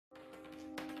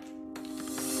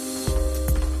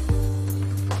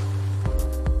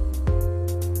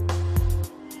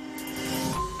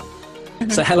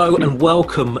So hello and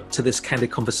welcome to this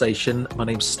candid conversation. My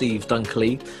name's Steve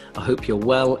Dunkley. I hope you're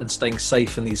well and staying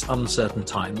safe in these uncertain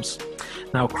times.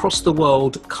 Now, across the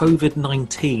world,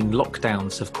 COVID-19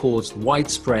 lockdowns have caused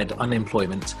widespread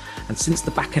unemployment. And since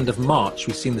the back end of March,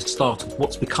 we've seen the start of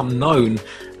what's become known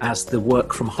as the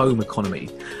work from home economy.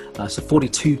 So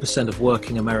 42% of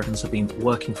working Americans have been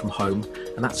working from home,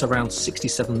 and that's around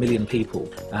 67 million people.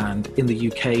 And in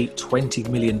the UK, 20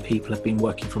 million people have been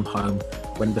working from home,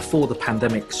 when before the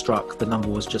pandemic struck, the number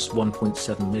was just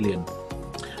 1.7 million.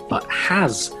 But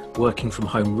has working from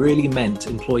home really meant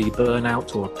employee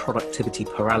burnout or productivity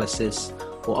paralysis?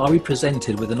 Or are we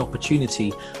presented with an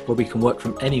opportunity where we can work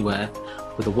from anywhere,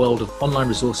 with a world of online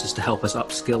resources to help us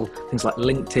upskill, things like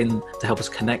LinkedIn to help us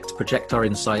connect, project our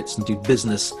insights and do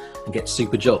business and get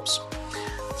super jobs?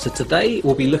 So today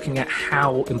we'll be looking at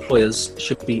how employers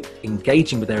should be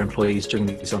engaging with their employees during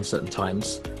these uncertain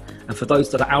times. And for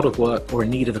those that are out of work or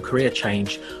in need of a career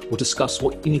change, we'll discuss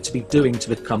what you need to be doing to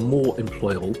become more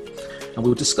employable. And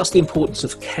we'll discuss the importance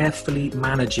of carefully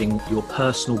managing your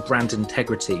personal brand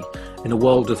integrity in a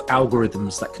world of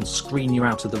algorithms that can screen you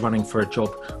out of the running for a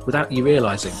job without you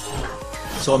realizing.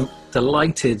 So I'm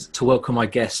delighted to welcome my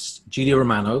guests, Judy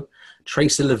Romano,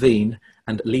 Tracy Levine,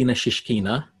 and Lena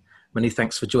Shishkina. Many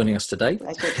thanks for joining us today.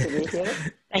 Pleasure to be here.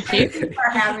 Thank you for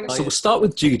having me. So we'll start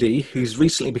with Judy, who's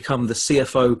recently become the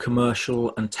CFO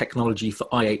Commercial and Technology for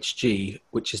IHG,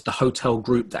 which is the hotel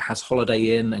group that has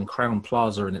Holiday Inn and Crowne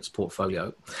Plaza in its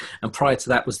portfolio. And prior to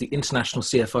that was the international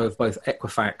CFO of both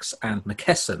Equifax and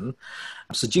McKesson.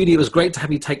 So Judy, it was great to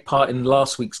have you take part in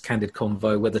last week's Candid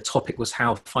Convo, where the topic was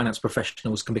how finance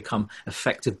professionals can become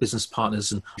effective business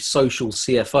partners and social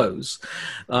CFOs.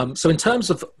 So in terms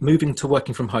of moving to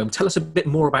working from home, tell us a bit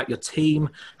more about your team,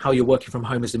 how your working from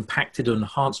home has impacted or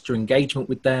enhanced your engagement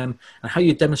with them, and how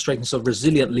you're demonstrating sort of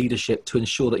resilient leadership to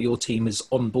ensure that your team is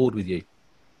on board with you.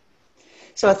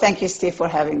 So thank you, Steve, for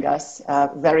having us.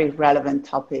 Very relevant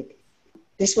topic.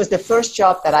 This was the first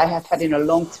job that I have had in a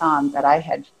long time that I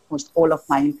had almost all of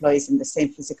my employees in the same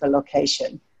physical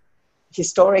location.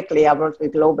 Historically, I worked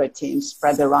with global teams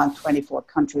spread around 24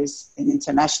 countries in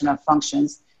international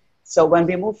functions. So when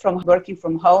we moved from working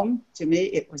from home, to me,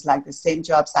 it was like the same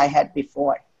jobs I had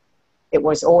before. It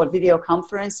was all video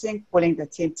conferencing, pulling the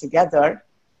team together,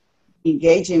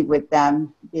 engaging with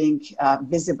them, being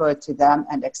visible to them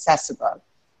and accessible.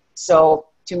 So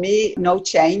to me, no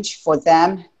change. For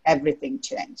them, everything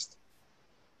changed.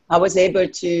 I was able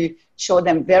to show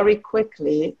them very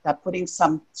quickly that putting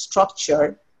some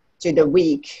structure to the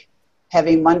week,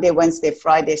 having Monday, Wednesday,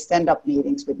 Friday stand-up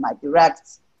meetings with my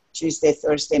directs, Tuesday,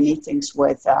 Thursday meetings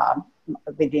with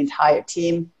the entire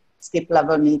team, skip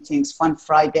level meetings, Fun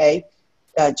Friday,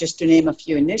 just to name a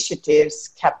few initiatives,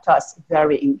 kept us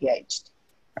very engaged.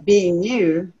 Being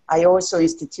new, I also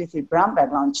instituted brown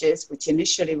bag lunches, which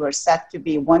initially were set to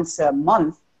be once a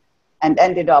month and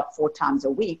ended up 4 times a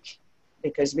week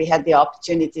because we had the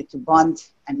opportunity to bond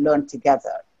and learn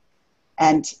together.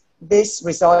 And this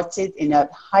resulted in a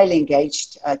highly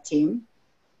engaged team.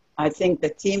 I think the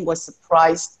team was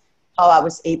surprised how I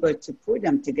was able to put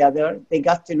them together. They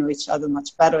got to know each other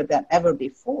much better than ever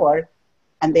before,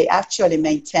 and they actually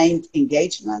maintained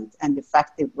engagement and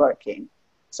effective working.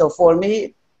 So for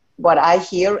me, what I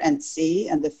hear and see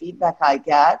and the feedback I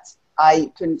get,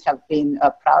 I couldn't have been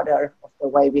prouder of the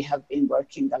way we have been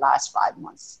working the last 5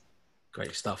 months.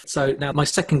 Great stuff. So now my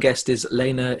second guest is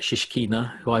Lena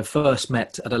Shishkina, who I first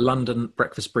met at a London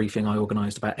breakfast briefing I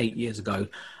organised about 8 years ago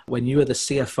when you were the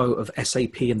CFO of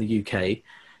SAP in the UK.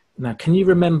 Now, can you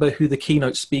remember who the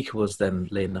keynote speaker was then,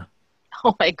 Lena?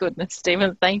 Oh my goodness,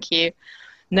 Stephen, thank you.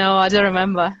 No, I don't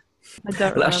remember.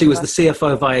 Well, actually, it was the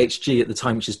CFO of IHG at the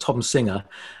time, which is Tom Singer.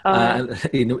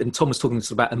 And Tom was talking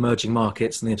about emerging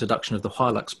markets and the introduction of the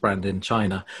Hilux brand in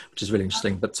China, which is really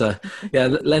interesting. But yeah,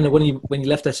 Lena, when you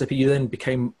left SAP, you then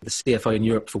became the CFO in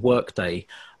Europe for Workday,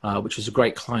 which was a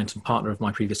great client and partner of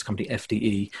my previous company,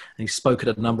 FDE. And you spoke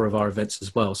at a number of our events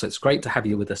as well. So it's great to have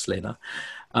you with us, Lena.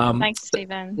 Thanks,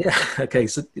 Stephen. Yeah. Okay.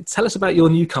 So tell us about your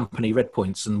new company,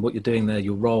 Redpoints, and what you're doing there,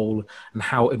 your role, and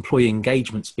how employee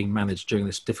engagement's being managed during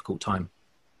this difficult time.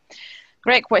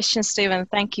 Great question, Stephen.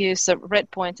 Thank you. So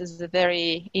Redpoint is a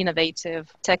very innovative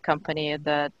tech company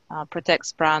that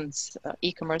protects brands,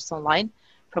 e-commerce online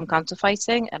from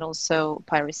counterfeiting and also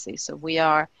piracy. So we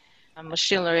are a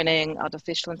machine learning,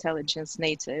 artificial intelligence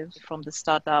native from the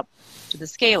startup to the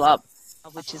scale up,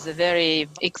 which is a very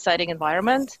exciting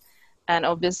environment. And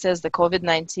obviously, as the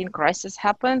COVID-19 crisis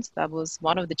happened, that was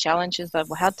one of the challenges that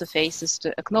we had to face, is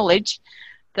to acknowledge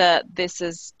that this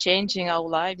is changing our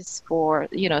lives for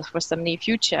some near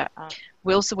future.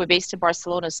 We're based in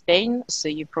Barcelona, Spain, so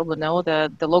you probably know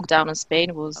that the lockdown in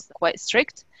Spain was quite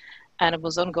strict, and it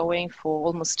was ongoing for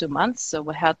almost 2 months. So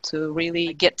we had to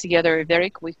really get together very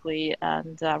quickly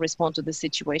and respond to the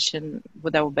situation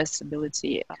with our best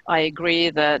ability. I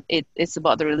agree that it's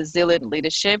about the resilient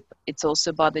leadership. It's also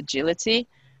about agility,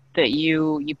 that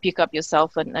you pick up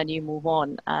yourself and you move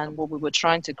on. And what we were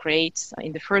trying to create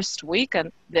in the first week,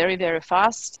 and very, very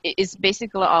fast, is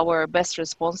basically our best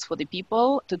response for the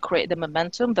people, to create the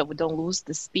momentum that we don't lose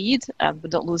the speed and we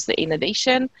don't lose the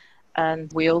innovation.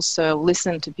 And we also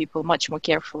listen to people much more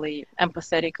carefully,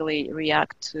 empathetically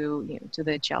react to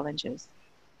their challenges.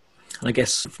 And I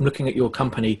guess from looking at your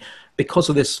company, because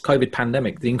of this COVID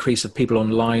pandemic, the increase of people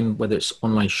online, whether it's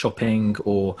online shopping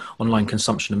or online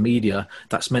consumption of media,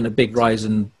 that's meant a big rise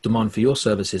in demand for your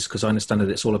services, because I understand that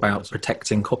it's all about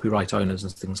protecting copyright owners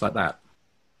and things like that.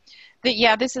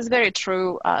 Yeah, this is very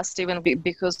true, Stephen,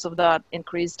 because of that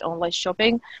increased online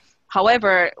shopping.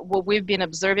 However, what we've been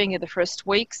observing in the first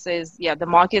weeks is, the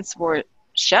markets were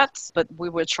shut, but we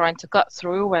were trying to cut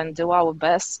through and do our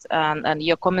best. And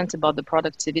your comment about the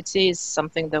productivity is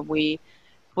something that we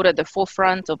put at the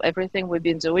forefront of everything we've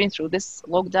been doing through this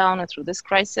lockdown and through this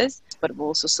crisis, but we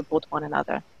also support one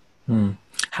another.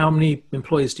 How many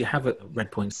employees do you have at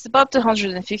Redpoint? It's about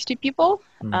 250 people,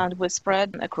 and we're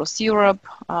spread across Europe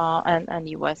and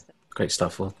US. Great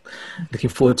stuff. Well, looking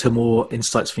forward to more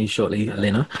insights from you shortly,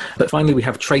 Lena. But finally, we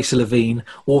have Tracy Levine,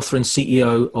 author and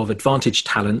CEO of Advantage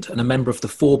Talent and a member of the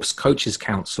Forbes Coaches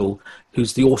Council,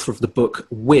 who's the author of the book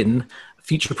Win,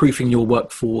 Future-Proofing Your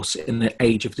Workforce in the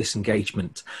Age of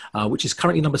Disengagement, which is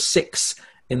currently number 6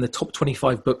 in the top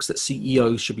 25 books that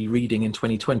CEOs should be reading in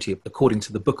 2020, according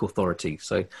to the Book Authority.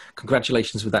 So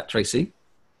congratulations with that, Tracy.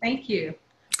 Thank you.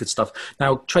 Good stuff.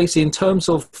 Now, Tracy, in terms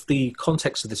of the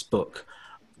context of this book,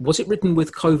 was it written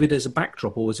with COVID as a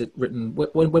backdrop, or was it written,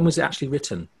 when was it actually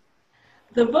written?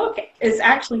 The book is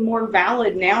actually more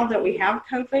valid now that we have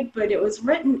COVID, but it was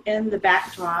written in the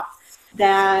backdrop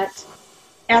that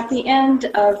at the end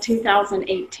of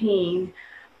 2018,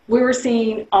 we were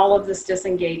seeing all of this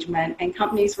disengagement, and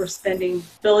companies were spending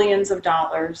billions of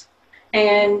dollars,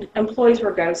 and employees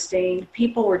were ghosting.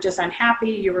 People were just unhappy.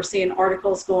 You were seeing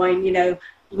articles going,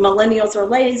 millennials are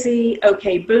lazy,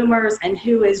 okay, boomers, and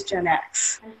who is Gen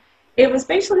X? It was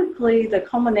basically the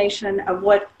culmination of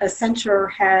what Accenture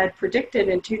had predicted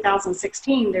in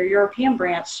 2016, their European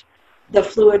branch, the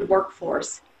fluid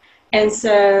workforce. And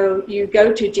so you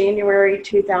go to January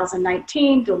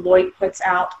 2019, Deloitte puts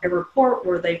out a report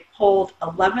where they polled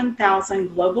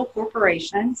 11,000 global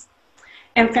corporations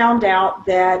and found out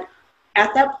that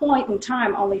at that point in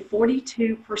time, only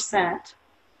 42%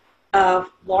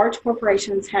 of large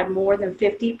corporations had more than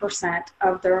 50%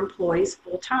 of their employees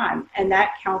full-time, and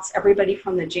that counts everybody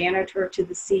from the janitor to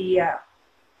the CEO.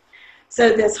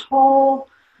 So this whole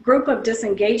group of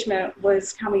disengagement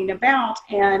was coming about,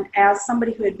 and as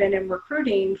somebody who had been in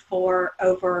recruiting for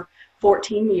over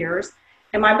 14 years,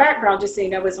 and my background, just so you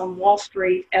know, was on Wall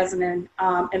Street as an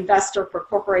investor for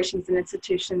corporations and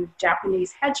institutions,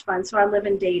 Japanese hedge funds, so I live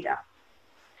in data.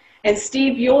 And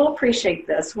Steve, you'll appreciate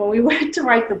this. When we went to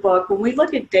write the book, when we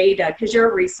look at data, because you're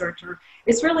a researcher,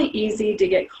 it's really easy to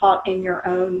get caught in your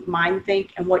own mind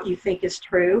think and what you think is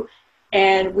true.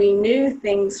 And we knew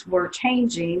things were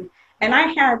changing. And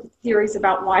I had theories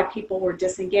about why people were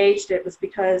disengaged. It was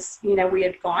because, we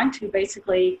had gone to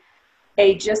basically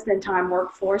a just-in-time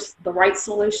workforce, the right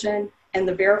solution and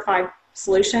the verified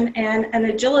solution, and an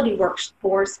agility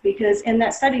workforce, because in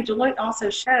that study, Deloitte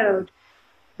also showed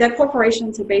that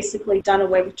corporations had basically done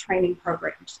away with training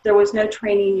programs. There was no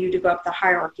training you to go up the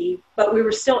hierarchy, but we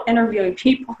were still interviewing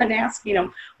people and asking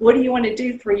them, what do you want to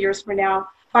do 3 years from now,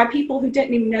 by people who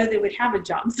didn't even know they would have a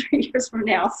job 3 years from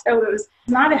now. So it was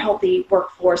not a healthy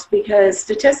workforce, because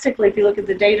statistically, if you look at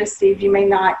the data, Steve, you may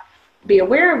not be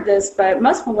aware of this, but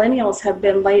most millennials have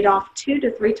been laid off 2 to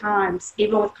 3 times,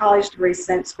 even with college degrees,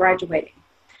 since graduating.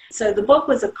 So the book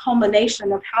was a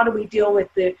culmination of how do we deal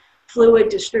with the fluid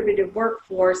distributed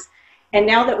workforce. And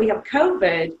now that we have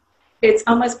COVID, it's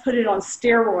almost put it on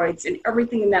steroids, and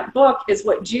everything in that book is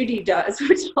what Judy does,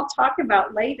 which I'll talk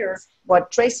about later.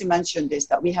 What Tracy mentioned is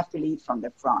that we have to lead from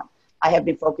the front. I have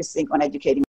been focusing on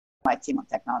educating my team on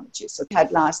technology. So we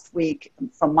had last week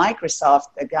from Microsoft,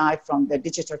 a guy from the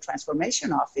Digital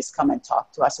Transformation Office come and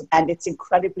talk to us. And it's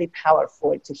incredibly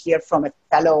powerful to hear from a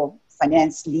fellow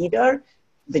finance leader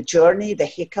the journey, the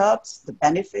hiccups, the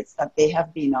benefits that they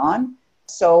have been on.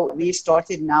 So we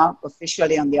started now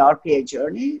officially on the RPA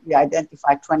journey. We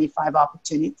identified 25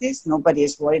 opportunities. Nobody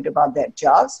is worried about their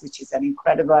jobs, which is an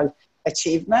incredible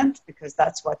achievement, because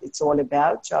that's what it's all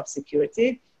about, job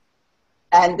security.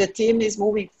 And the team is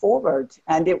moving forward.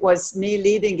 And it was me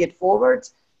leading it forward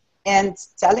and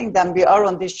telling them we are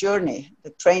on this journey.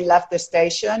 The train left the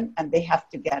station and they have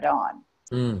to get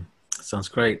on. Sounds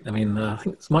great. I mean, I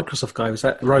think it's Microsoft guy, was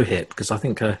that Rohit? Because I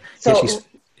think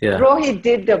Rohit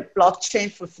did the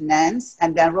blockchain for finance,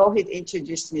 and then Rohit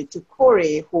introduced me to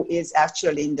Corey, who is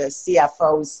actually in the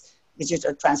CFO's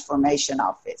digital transformation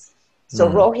office. So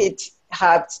Rohit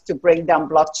helped to bring down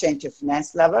blockchain to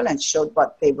finance level and showed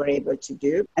what they were able to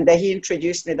do. And then he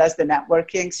introduced me, that's the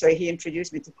networking. So he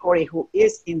introduced me to Corey, who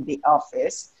is in the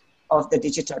office of the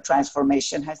digital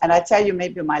transformation. And I tell you,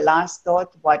 maybe my last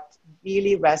thought, what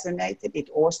really resonated, it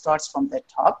all starts from the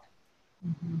top.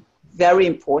 Very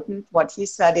important. What he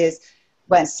said is,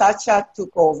 when Satya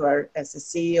took over as the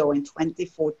CEO in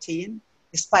 2014,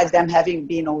 despite them having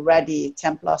been already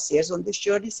 10 plus years on this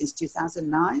journey since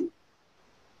 2009,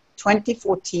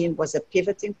 2014 was a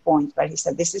pivoting point where he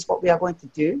said, this is what we are going to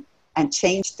do, and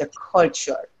change the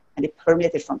culture. And it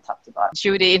permeated from top to bottom.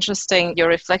 Judy, interesting your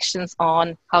reflections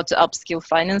on how to upskill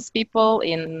finance people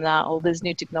in all these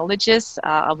new technologies.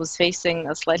 I was facing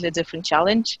a slightly different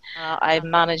challenge. I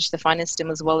managed the finance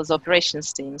team as well as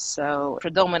operations teams. So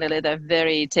predominantly they're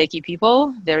very techie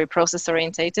people, very process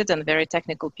orientated and very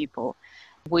technical people.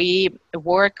 We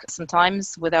work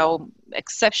sometimes with our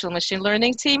exceptional machine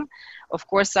learning team. Of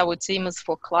course, our team is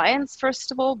for clients,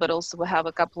 first of all, but also we have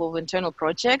a couple of internal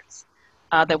projects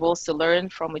that we also learn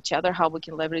from each other how we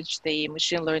can leverage the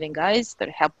machine learning guys that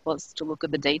help us to look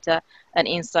at the data and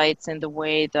insights in the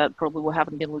way that probably we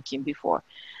haven't been looking before.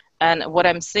 And what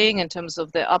I'm seeing in terms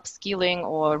of the upskilling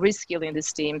or reskilling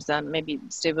these teams, and maybe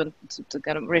Stephen to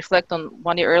kind of reflect on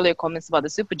one of your earlier comments about the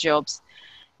super jobs,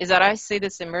 is that I see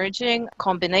this emerging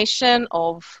combination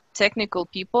of technical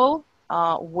people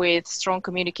with strong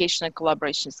communication and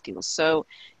collaboration skills. So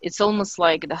it's almost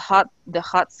like the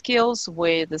hard skills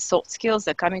with the soft skills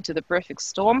are coming to the perfect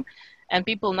storm. And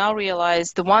people now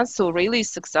realize, the ones who are really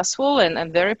successful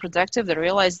and very productive, they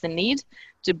realize the need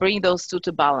to bring those two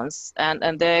to balance.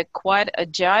 And they're quite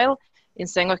agile in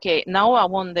saying, okay, now I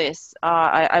want this.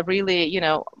 I really,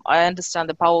 I understand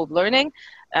the power of learning.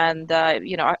 And,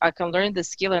 I can learn the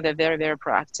skill, and they're very, very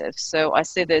proactive. So I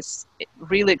see this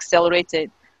really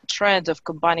accelerated trend of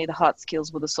combining the hard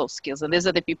skills with the soft skills. And these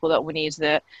are the people that we need.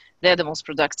 They're the most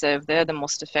productive. They're the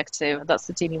most effective. That's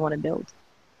the team you want to build.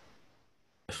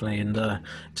 Definitely. And in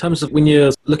terms of when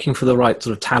you're looking for the right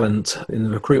sort of talent in the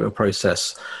recruitment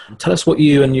process, tell us what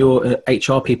you and your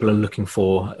HR people are looking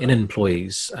for in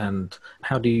employees, and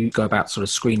how do you go about sort of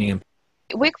screening?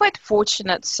 We're quite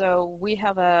fortunate. So we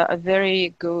have a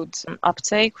very good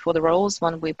uptake for the roles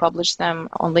when we publish them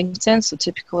on LinkedIn. So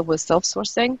typically we're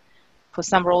self-sourcing. For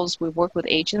some roles, we work with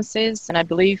agencies. And I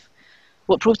believe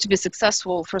what proved to be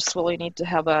successful, first of all, you need to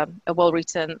have a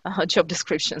well-written job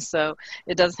description. So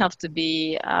it doesn't have to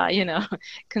be,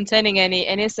 containing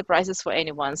any surprises for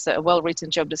anyone. So a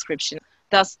well-written job description,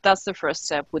 that's the first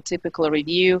step. We typically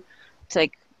review,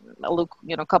 take a look,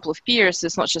 a couple of peers.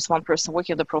 It's not just one person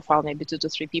working on the profile, maybe 2 to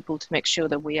 3 people, to make sure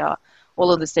that we are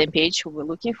all on the same page who we're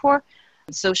looking for.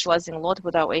 Socializing a lot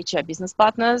with our HR business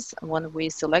partners when we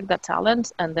select that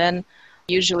talent, and then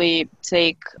usually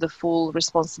take the full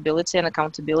responsibility and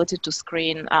accountability to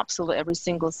screen absolutely every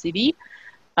single CV.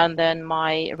 And then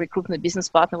my recruitment business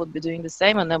partner would be doing the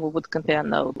same, and then we would compare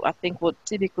notes. I think what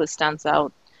typically stands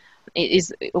out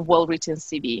is a well-written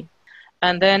CV.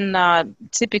 And then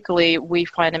typically we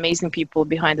find amazing people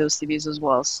behind those CVs as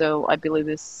well. So I believe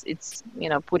it's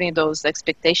putting those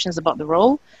expectations about the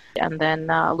role, and then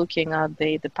looking at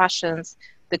the passions,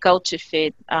 the culture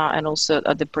fit, and also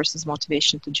at the person's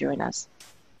motivation to join us.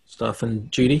 Stuff.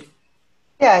 And Judy?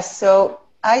 Yeah, so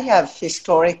I have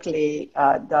historically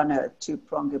done a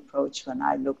 2-pronged approach when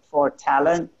I look for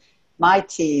talent. My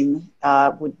team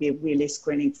would be really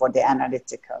screening for the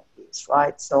analytical piece,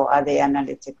 right? So are they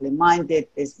analytically minded,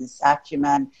 business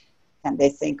acumen? Can they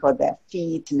think on their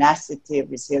feet, tenacity,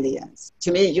 resilience?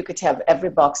 To me, you could have every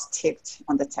box ticked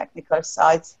on the technical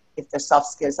side. If the soft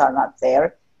skills are not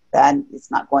there, then it's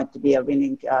not going to be a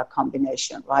winning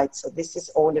combination, right? So this is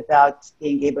all about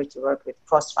being able to work with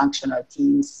cross-functional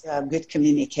teams, good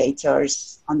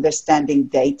communicators, understanding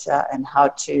data and how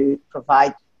to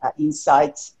provide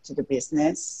insights to the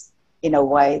business in a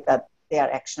way that they are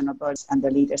actionable and the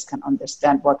leaders can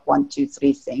understand what 1, 2,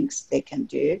 3 things they can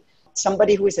do.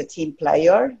 Somebody who is a team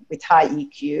player with high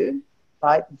EQ,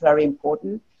 right? Very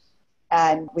important.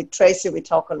 And with Tracy, we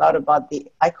talk a lot about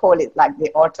I call it like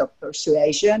the art of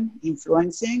persuasion,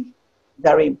 influencing,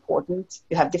 very important.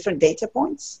 You have different data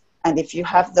points. And if you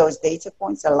have those data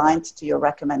points aligned to your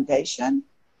recommendation,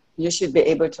 you should be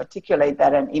able to articulate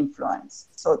that and influence.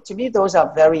 So to me, those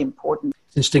are very important.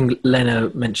 It's interesting, Lena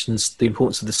mentions the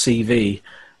importance of the CV.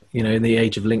 You know, in the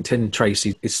age of LinkedIn,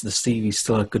 Tracy, is the CV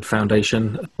still a good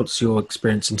foundation? What's your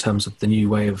experience in terms of the new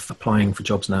way of applying for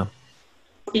jobs now?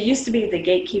 It used to be the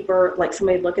gatekeeper, like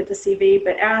somebody look at the CV,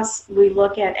 but as we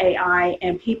look at AI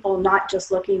and people not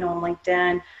just looking on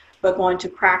LinkedIn, but going to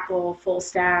Crackle, Full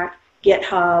Stack,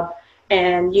 GitHub,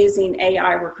 and using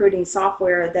AI recruiting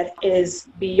software that is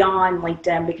beyond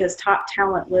LinkedIn, because top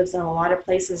talent lives in a lot of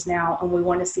places now, and we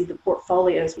want to see the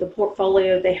portfolios. The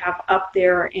portfolio they have up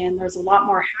there, and there's a lot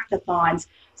more hackathons.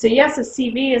 So yes, a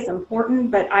CV is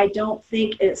important, but I don't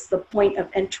think it's the point of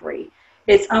entry.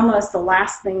 It's almost the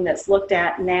last thing that's looked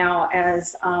at now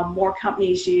as more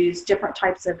companies use different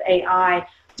types of AI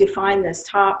to find this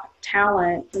top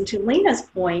talent. And to Lena's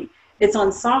point, it's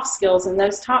on soft skills, and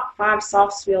those top 5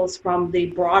 soft skills from the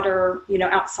broader,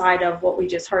 outside of what we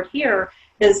just heard here,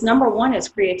 is number 1 is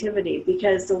creativity,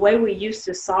 because the way we used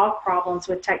to solve problems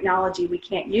with technology, we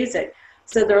can't use it.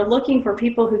 So they're looking for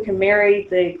people who can marry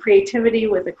the creativity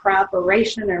with the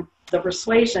collaboration or the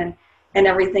persuasion and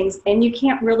everything, and you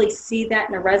can't really see that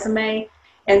in a resume.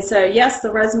 And so yes,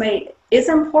 the resume is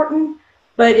important,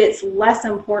 but it's less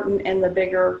important in the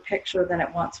bigger picture than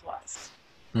it once was.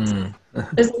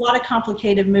 There's a lot of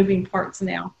complicated moving parts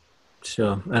now.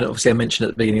 Sure. And obviously I mentioned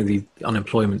at the beginning the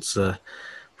unemployment's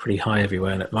pretty high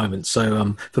everywhere at the moment.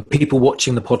 So for people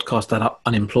watching the podcast that are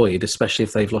unemployed, especially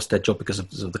if they've lost their job because of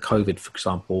the COVID, for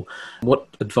example, what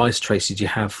advice, Tracy, do you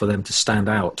have for them to stand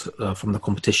out from the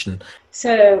competition?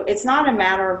 So it's not a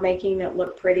matter of making it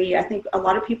look pretty. I think a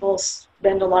lot of people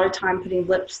spend a lot of time putting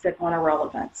lipstick on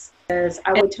irrelevance.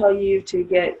 I would tell you to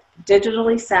get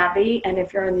digitally savvy, and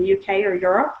if you're in the UK or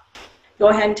Europe, go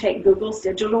ahead and take Google's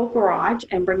Digital Garage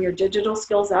and bring your digital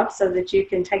skills up so that you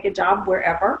can take a job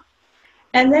wherever.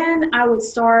 And then I would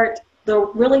start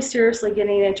really seriously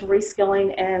getting into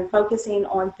reskilling and focusing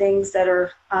on things that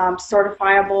are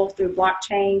certifiable through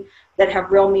blockchain, that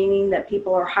have real meaning, that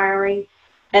people are hiring.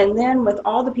 And then with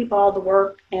all the people, all the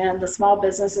work, and the small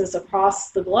businesses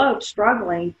across the globe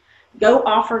struggling, go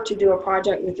offer to do a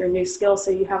project with your new skills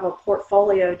so you have a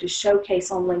portfolio to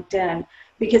showcase on LinkedIn,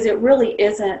 because it really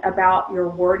isn't about your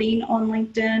wording on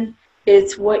LinkedIn.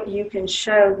 It's what you can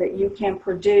show that you can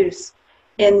produce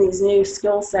in these new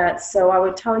skill sets. So I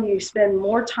would tell you, spend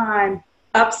more time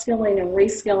upskilling and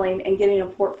reskilling and getting a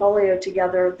portfolio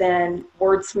together than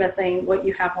wordsmithing what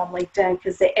you have on LinkedIn,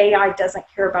 because the AI doesn't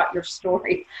care about your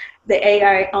story. The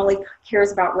AI only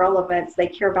cares about relevance. They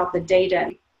care about the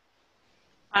data.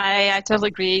 I totally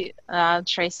agree,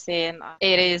 Tracy. And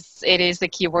it is the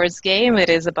keywords game. It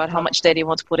is about how much data you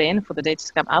want to put in for the data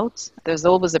to come out. There's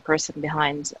always a person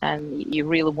behind, and you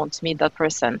really want to meet that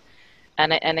person.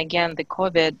 And again, the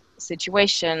COVID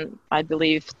situation, I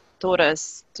believe, taught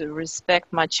us to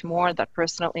respect much more that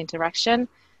personal interaction,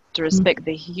 to respect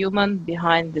the human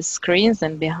behind the screens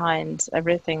and behind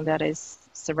everything that is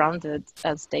surrounded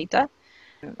as data.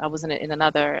 I was in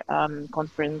another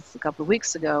conference a couple of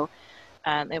weeks ago,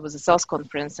 and it was a sales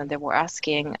conference, and they were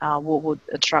asking what would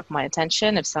attract my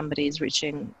attention if somebody is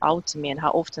reaching out to me and how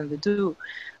often they do.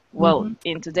 Well,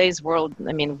 in today's world,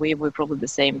 I mean, we're probably the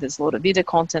same. There's a lot of video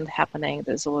content happening.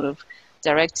 There's a lot of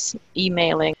direct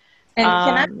emailing. And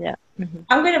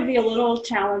I'm going to be a little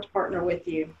challenge partner with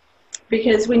you,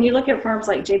 because when you look at firms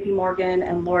like JP Morgan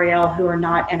and L'Oreal who are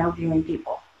not interviewing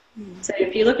people. So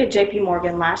if you look at JP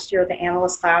Morgan last year, the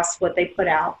analyst class, what they put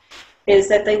out is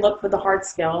that they looked for the hard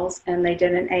skills, and they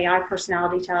did an AI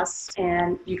personality test,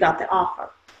 and you got the offer.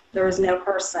 There was no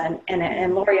person in it.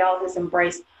 And L'Oreal has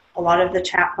embraced a lot of the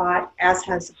chatbot, as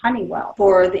has Honeywell,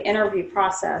 for the interview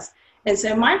process. And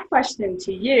so my question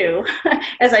to you,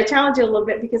 as I challenge you a little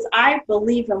bit, because I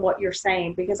believe in what you're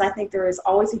saying, because I think there is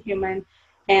always a human,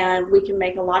 and we can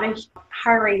make a lot of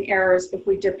hiring errors if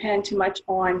we depend too much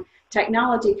on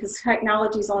technology, because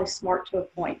technology is only smart to a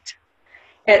point.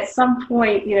 At some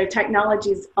point,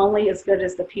 technology is only as good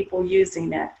as the people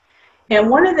using it. And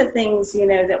one of the things,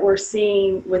 that we're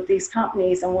seeing with these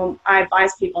companies, and when I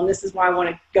advise people, and this is why I want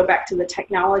to go back to the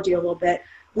technology a little bit,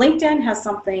 LinkedIn has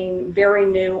something very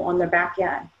new on the back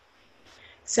end.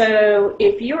 So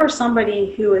if you are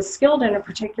somebody who is skilled in a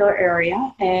particular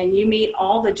area and you meet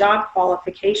all the job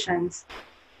qualifications,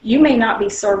 you may not be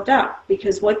served up,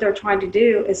 because what they're trying to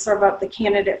do is serve up the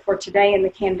candidate for today and the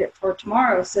candidate for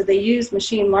tomorrow. So they use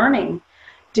machine learning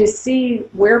to see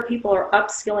where people are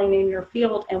upskilling in your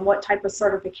field and what type of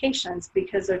certifications,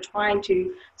 because they're trying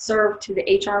to serve to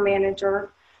the HR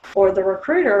manager or the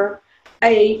recruiter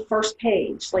a first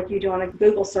page, like you do on a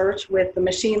Google search, with the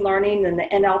machine learning and the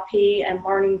NLP and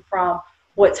learning from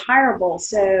what's hireable.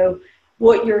 So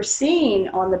what you're seeing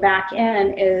on the back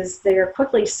end is they're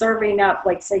quickly serving up,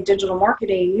 like say digital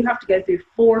marketing, you have to go through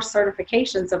 4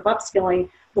 certifications of upskilling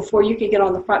before you can get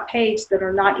on the front page that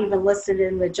are not even listed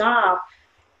in the job.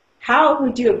 How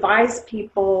would you advise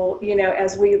people,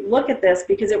 as we look at this,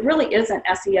 because it really isn't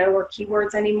SEO or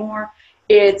keywords anymore,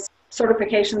 it's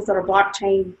certifications that are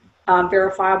blockchain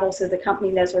verifiable so the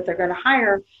company knows what they're going to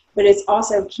hire, but it's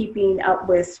also keeping up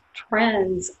with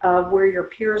trends of where your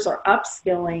peers are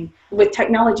upskilling. With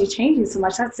technology changing so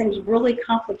much, that seems really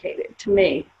complicated to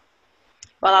me.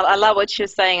 Well, I love what you're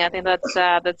saying. I think that's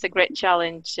a great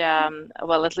challenge,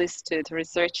 well, at least to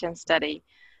research and study.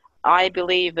 I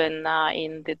believe in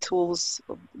the tools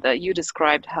that you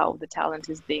described, how the talent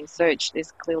is being searched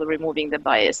is clearly removing the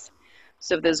bias.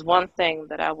 So if there's one thing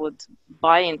that I would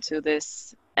buy into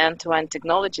this end-to-end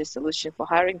technology solution for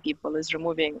hiring people is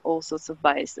removing all sorts of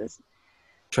biases.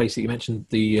 Tracy, you mentioned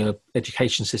the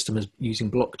education system is using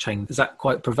blockchain. Is that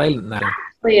quite prevalent now?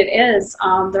 Actually, it is.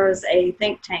 There's a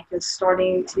think tank that's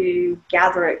starting to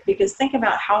gather it, because think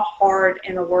about how hard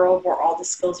in a world where all the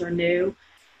skills are new,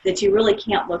 that you really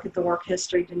can't look at the work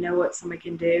history to know what somebody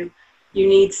can do. You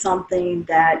need something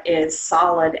that is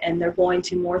solid, and they're going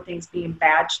to more things being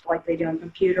badged like they do in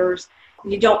computers.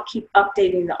 You don't keep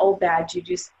updating the old badge, you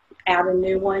just add a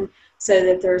new one so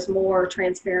that there's more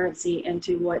transparency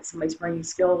into what somebody's bringing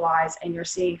skill-wise. And you're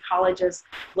seeing colleges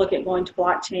look at going to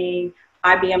blockchain.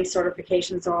 IBM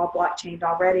certifications are all blockchained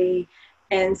already.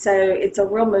 And so it's a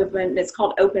real movement. It's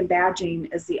called open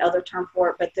badging is the other term for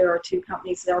it, but there are 2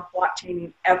 companies that are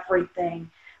blockchaining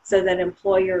everything so that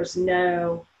employers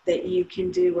know that you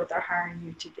can do what they're hiring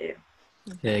you to do.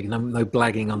 Yeah, no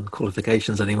blagging on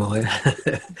qualifications anymore.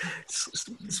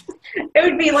 It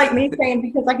would be like me saying,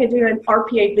 because I could do an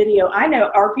RPA video. I know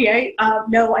RPA.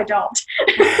 No, I don't.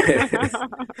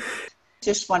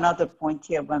 Just one other point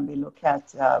here when we look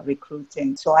at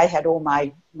recruiting. So I had all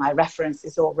my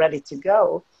references all ready to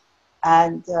go.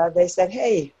 And they said,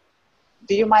 hey,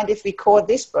 do you mind if we call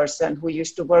this person who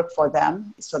used to work for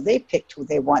them? So they picked who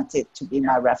they wanted to be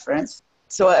my reference.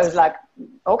 So I was like,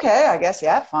 okay, I guess,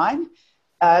 yeah, fine.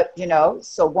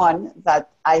 So one, that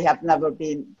I have never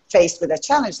been faced with a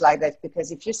challenge like that,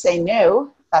 because if you say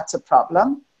no, that's a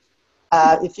problem.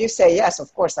 If you say yes,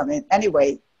 of course,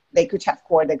 anyway, they could have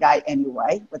called the guy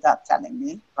anyway without telling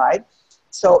me, right?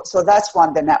 So that's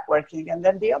one, the networking. And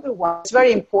then the other one, it's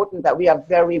very important that we are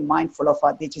very mindful of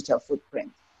our digital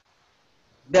footprint.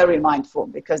 Very mindful,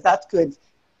 because that could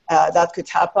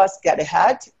help us get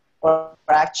ahead, or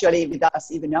actually, without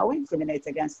us even knowing, discriminate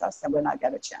against us, and we'll not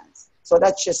get a chance. So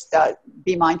that's just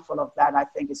be mindful of that. I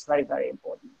think is very, very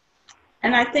important.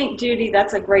 And I think, Judy,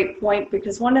 that's a great point,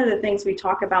 because one of the things we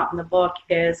talk about in the book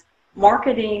is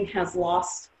marketing has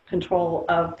lost control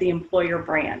of the employer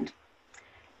brand.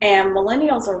 And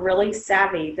millennials are really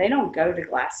savvy. They don't go to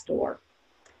Glassdoor.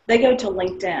 They go to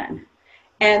LinkedIn.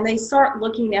 And they start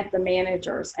looking at the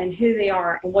managers and who they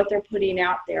are and what they're putting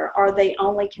out there. Are they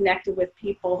only connected with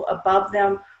people above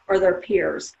them or their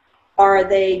peers? Are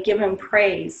they given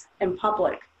praise in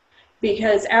public?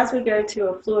 Because as we go to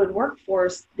a fluid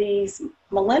workforce, these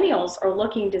millennials are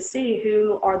looking to see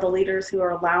who are the leaders who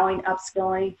are allowing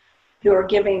upskilling, who are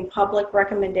giving public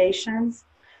recommendations,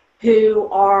 who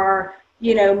are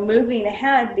moving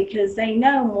ahead, because they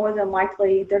know more than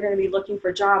likely they're going to be looking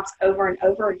for jobs over and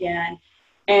over again.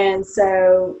 And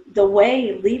so the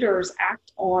way leaders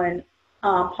act on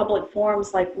public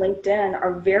forums like LinkedIn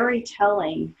are very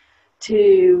telling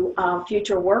to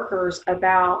future workers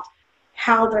about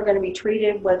how they're going to be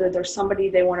treated, whether there's somebody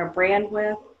they want to brand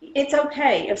with. It's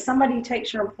okay. If somebody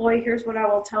takes your employee, here's what I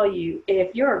will tell you.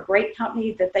 If you're a great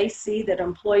company that they see that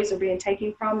employees are being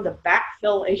taken from, the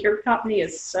backfill of your company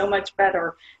is so much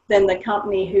better than the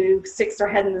company who sticks their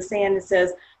head in the sand and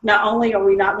says, not only are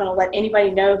we not going to let anybody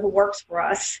know who works for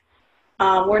us,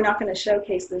 we're not going to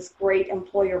showcase this great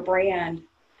employer brand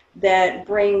that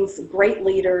brings great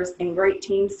leaders and great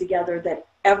teams together that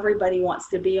everybody wants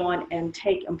to be on and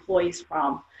take employees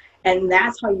from. And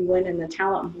that's how you win in the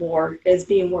talent war, is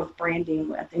being worth branding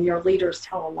with. And your leaders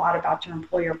tell a lot about your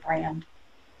employer brand.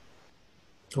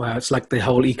 Wow, it's like the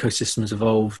whole ecosystem has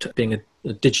evolved. Being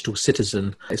a digital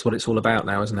citizen is what it's all about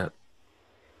now, isn't it?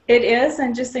 It is.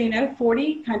 And just so you know,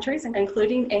 40 countries,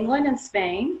 including England and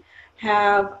Spain,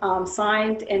 have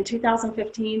signed in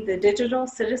 2015 the Digital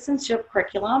Citizenship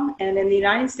Curriculum. And in the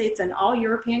United States and all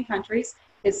European countries,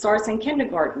 it starts in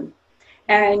kindergarten.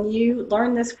 And you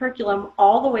learn this curriculum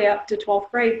all the way up to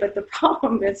 12th grade. But the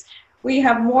problem is we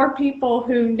have more people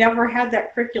who never had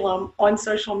that curriculum on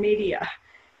social media.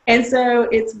 And so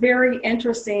it's very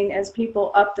interesting as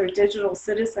people up their digital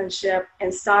citizenship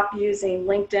and stop using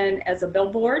LinkedIn as a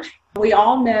billboard. We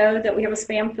all know that we have a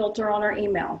spam filter on our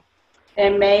email.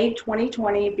 In May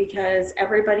 2020, because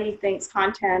everybody thinks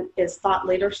content is thought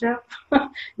leadership,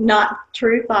 not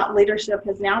true. Thought leadership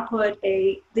has now put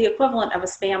the equivalent of a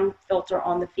spam filter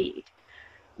on the feed,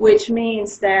 which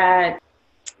means that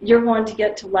you're going to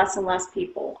get to less and less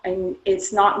people, and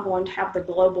it's not going to have the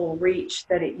global reach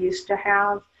that it used to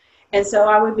have. And so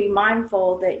I would be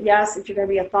mindful that, yes, if you're going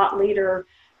to be a thought leader,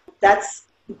 that's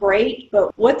great,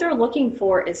 but what they're looking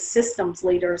for is systems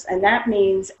leaders. And that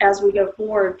means as we go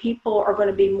forward, people are going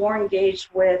to be more engaged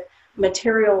with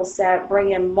materials that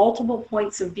bring in multiple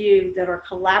points of view that are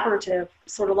collaborative,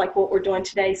 sort of like what we're doing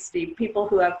today, Steve, people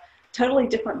who have totally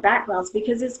different backgrounds,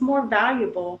 because it's more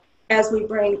valuable as we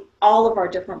bring all of our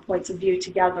different points of view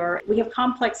together. We have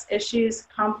complex issues,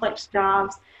 complex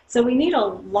jobs. So we need a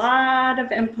lot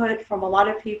of input from a lot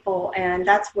of people, and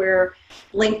that's where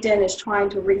LinkedIn is trying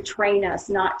to retrain us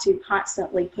not to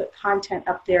constantly put content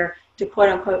up there to quote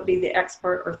unquote be the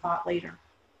expert or thought leader.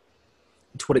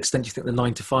 To what extent do you think the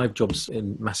 9-to-5 jobs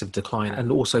in massive decline,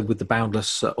 and also with the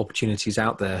boundless opportunities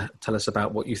out there, tell us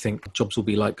about what you think jobs will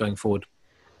be like going forward?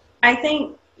 I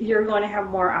think you're going to have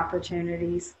more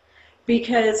opportunities.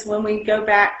 Because when we go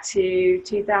back to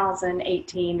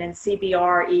 2018 and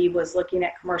CBRE was looking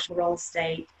at commercial real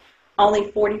estate,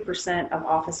 only 40% of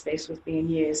office space was being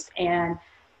used. And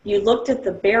you looked at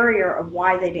the barrier of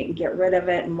why they didn't get rid of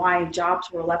it and why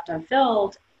jobs were left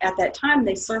unfilled. At that time,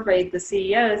 they surveyed the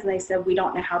CEOs and they said, we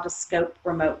don't know how to scope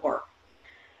remote work.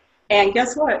 And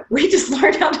guess what? We just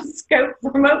learned how to scope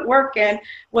remote work in,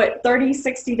 30,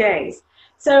 60 days.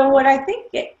 So what I think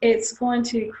it's going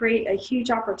to create a huge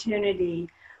opportunity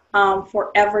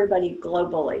for everybody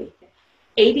globally.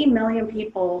 80 million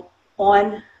people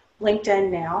on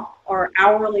LinkedIn now are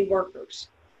hourly workers.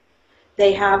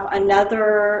 They have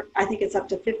another, I think it's up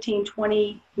to 15,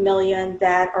 20 million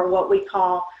that are what we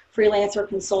call freelancer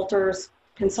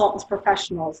consultants,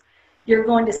 professionals. You're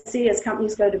going to see as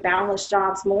companies go to boundless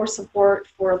jobs, more support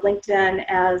for LinkedIn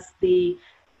as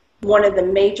one of the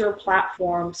major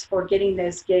platforms for getting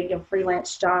those gig and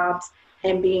freelance jobs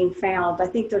and being found. I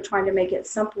think they're trying to make it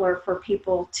simpler for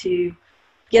people to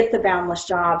get the boundless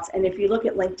jobs. And if you look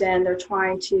at LinkedIn, they're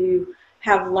trying to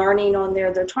have learning on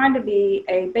there. They're trying to be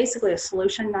basically a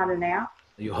solution, not an app.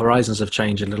 Your horizons have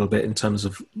changed a little bit in terms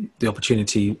of the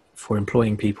opportunity for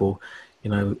employing people.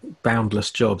 Boundless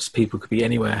jobs. People could be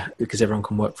anywhere because everyone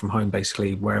can work from home,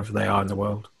 basically, wherever they are in the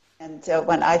world. And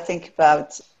when I think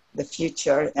about the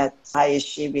future at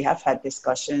ISG, we have had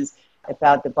discussions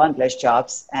about the boundless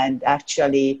jobs, and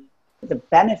actually the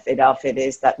benefit of it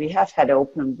is that we have had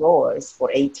open roles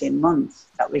for 18 months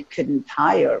that we couldn't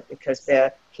hire because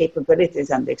the capabilities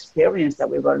and the experience that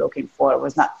we were looking for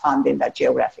was not found in that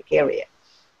geographic area.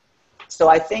 So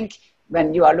I think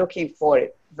when you are looking for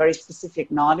very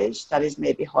specific knowledge that is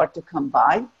maybe hard to come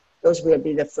by, those will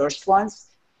be the first ones.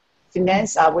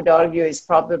 Finance, I would argue, is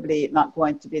probably not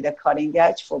going to be the cutting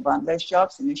edge for boundless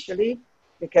jobs initially,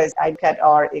 because I look at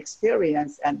our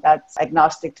experience and that's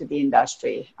agnostic to the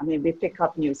industry. I mean, we pick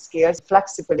up new skills.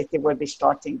 Flexibility will be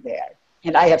starting there.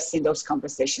 And I have seen those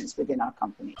conversations within our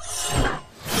company.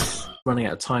 Running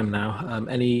out of time now.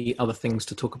 Any other things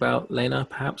to talk about, Lena,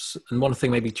 perhaps? And one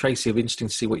thing, maybe Tracy, it'll be interesting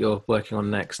to see what you're working on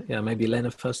next. Yeah, maybe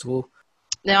Lena, first of all.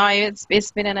 No,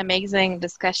 it's been an amazing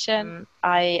discussion.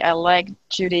 I like,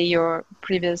 Judy, your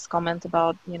previous comment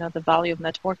about the value of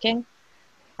networking,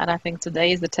 and I think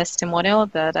today is the testimonial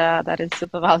that is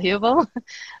super valuable.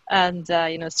 And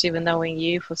Stephen, knowing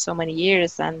you for so many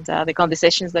years and the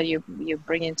conversations that you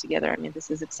bring in together, I mean,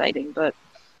 this is exciting. But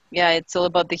yeah, it's all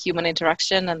about the human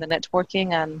interaction and the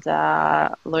networking and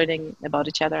learning about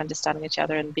each other, understanding each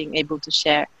other, and being able to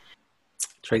share.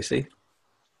 Tracy?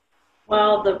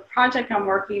 Well, the project I'm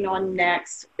working on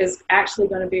next is actually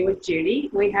going to be with Judy.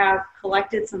 We have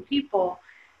collected some people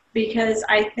because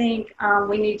I think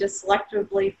we need to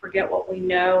selectively forget what we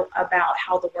know about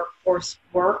how the workforce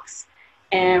works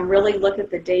and really look at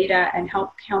the data and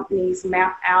help companies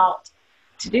map out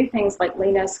to do things like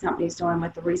Lena's company is doing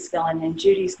with the reskilling and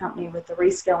Judy's company with the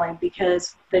reskilling,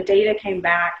 because the data came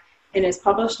back and is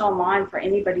published online for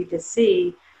anybody to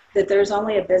see that there's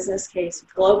only a business case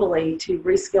globally to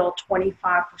reskill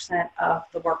 25% of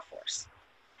the workforce,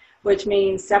 which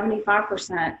means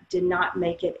 75% did not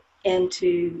make it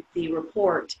into the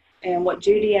report. And what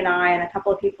Judy and I and a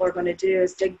couple of people are going to do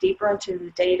is dig deeper into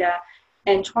the data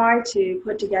and try to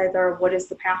put together what is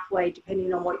the pathway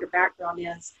depending on what your background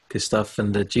is. Good stuff.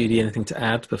 And Judy, anything to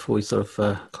add before we sort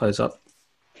of close up?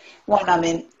 Well, I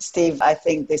mean, Steve, I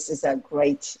think this is a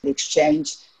great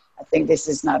exchange. I think this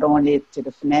is not only to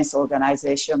the finance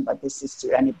organization, but this is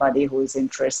to anybody who is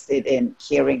interested in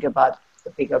hearing about the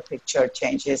bigger picture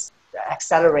changes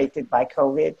accelerated by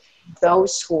COVID.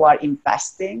 Those who are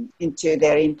investing into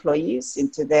their employees,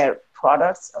 into their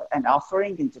products and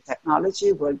offering, into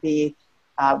technology will be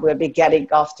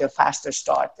getting off to a faster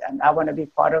start. And I want to be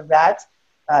part of that,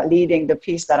 leading the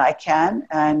piece that I can.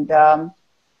 And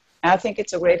I think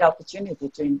it's a great opportunity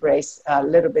to embrace a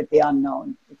little bit the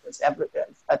unknown, because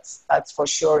that's for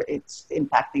sure, it's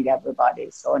impacting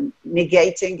everybody. So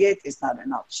negating it is not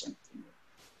an option. The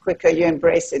quicker you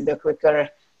embrace it, the quicker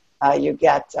you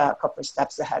get a couple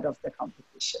steps ahead of the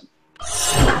competition.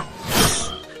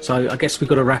 So I guess we've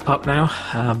got to wrap up now.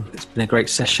 It's been a great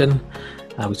session.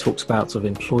 We talked about sort of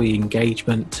employee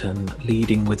engagement and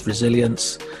leading with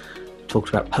resilience. We talked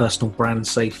about personal brand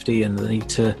safety and the need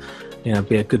to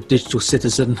be a good digital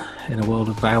citizen in a world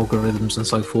of algorithms and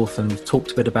so forth. And we've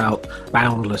talked a bit about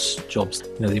boundless jobs,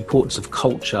 the importance of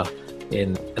culture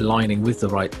in aligning with the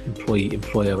right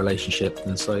employee-employer relationship.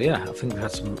 And so, I think we've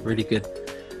had some really good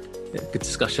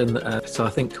discussion. So I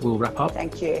think we'll wrap up.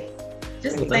 Thank you.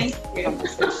 Thank you.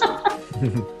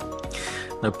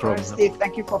 No problem. Steve,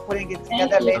 thank you for putting it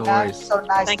together, Lena. No so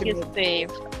nice Thank to you, meet you. Steve.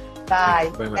 Bye.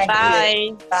 Thank you very much.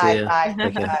 Bye. Bye. See ya. Bye.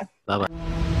 Take care. Bye.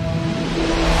 Bye-bye.